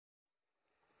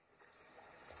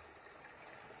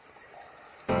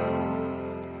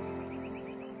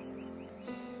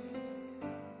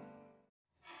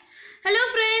Hello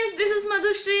friends, this is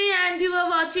Madhushri and you are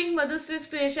watching Madhushri's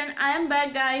Creation. I am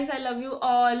back guys, I love you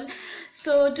all.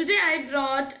 So today I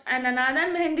brought another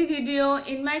mehendi video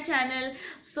in my channel.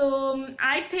 So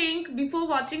I think before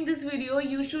watching this video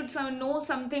you should know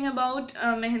something about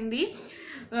mehendi.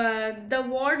 The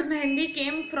word mehendi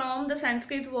came from the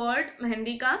Sanskrit word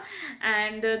mehendika,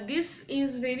 and this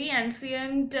is very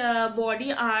ancient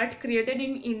body art created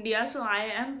in India. So I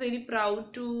am very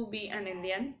proud to be an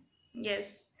Indian. Yes.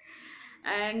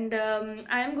 And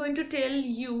I am going to tell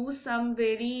you some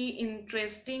very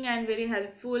interesting and very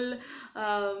helpful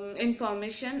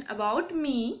information about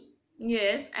me,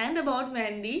 yes, and about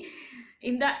mehendi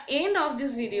in the end of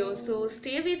this video. So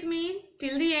stay with me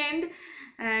till the end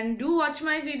and do watch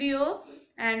my video,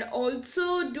 and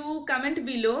also do comment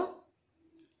below,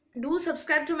 do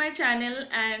subscribe to my channel,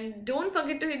 and don't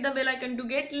forget to hit the bell icon to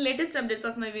get latest updates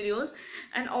of my videos,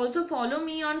 and also follow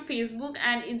me on Facebook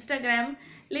and Instagram.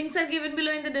 Links are given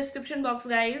below in the description box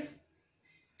guys.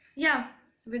 Yeah,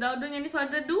 without doing any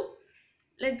further ado,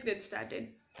 let's get started.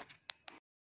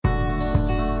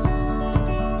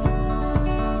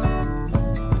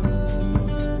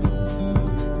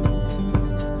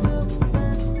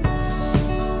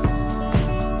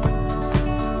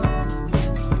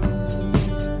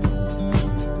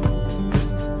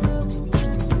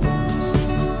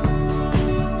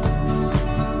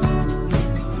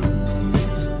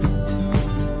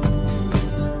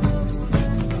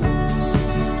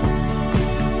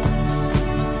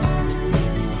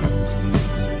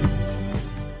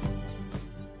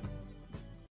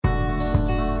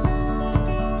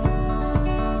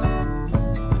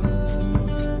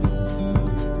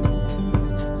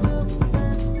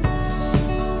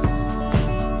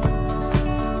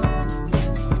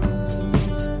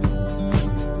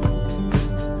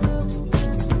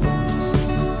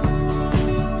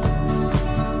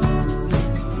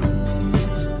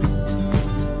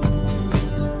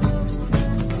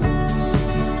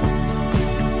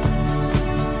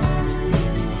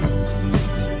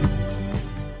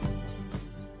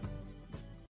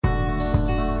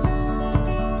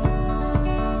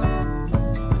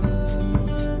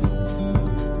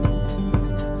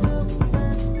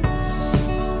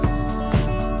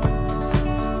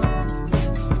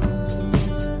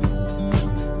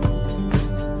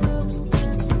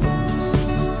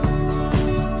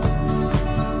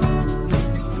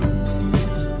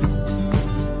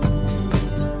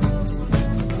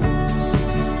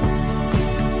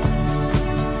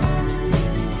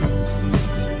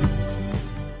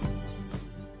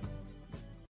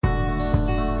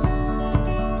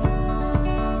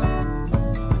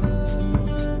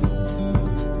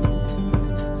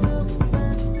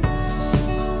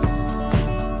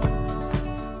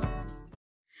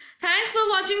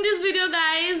 Watching this video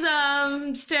guys,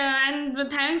 and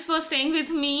thanks for staying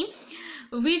with me,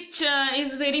 which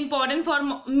is very important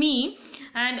for me,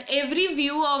 and every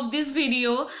view of this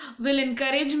video will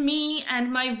encourage me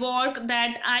and my work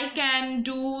that I can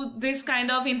do this kind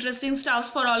of interesting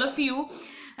stuff for all of you.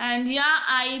 And yeah,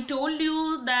 I told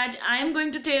you that I am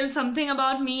going to tell something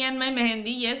about me and my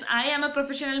mehendi. Yes, I am a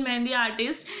professional mehendi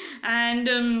artist,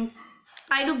 and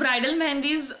I do bridal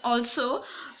mehendis also.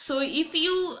 So if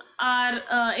you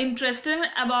are interested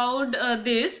about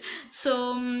this,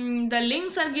 so the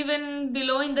links are given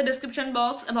below in the description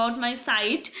box about my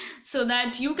site, so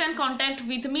that you can contact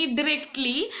with me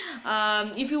directly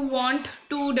if you want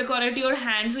to decorate your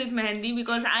hands with mehendi,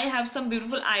 because I have some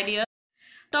beautiful ideas.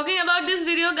 Talking about this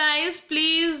video guys,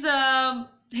 please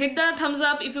hit the thumbs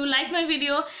up if you like my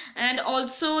video, and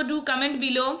also do comment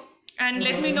below and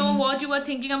let me know what you are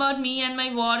thinking about me and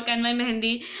my work and my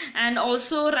mehendi, and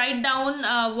also write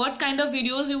down what kind of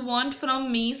videos you want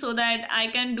from me, so that I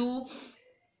can do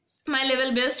my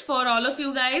level best for all of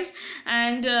you guys.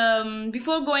 And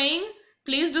before going,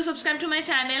 please do subscribe to my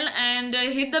channel and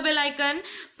hit the bell icon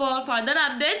for further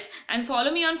updates, and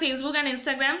follow me on Facebook and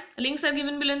Instagram. Links are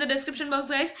given below in the description box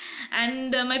guys,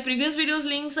 and my previous videos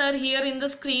links are here in the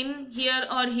screen, here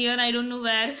or here, I don't know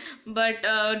where, but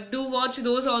do watch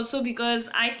those also, because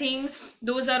I think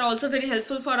those are also very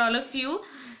helpful for all of you.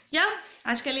 Yeah,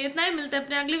 आज के लिए इतना ही, मिलते हैं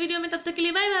अपने अगले video में, तब तक के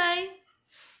लिए बाय बाय।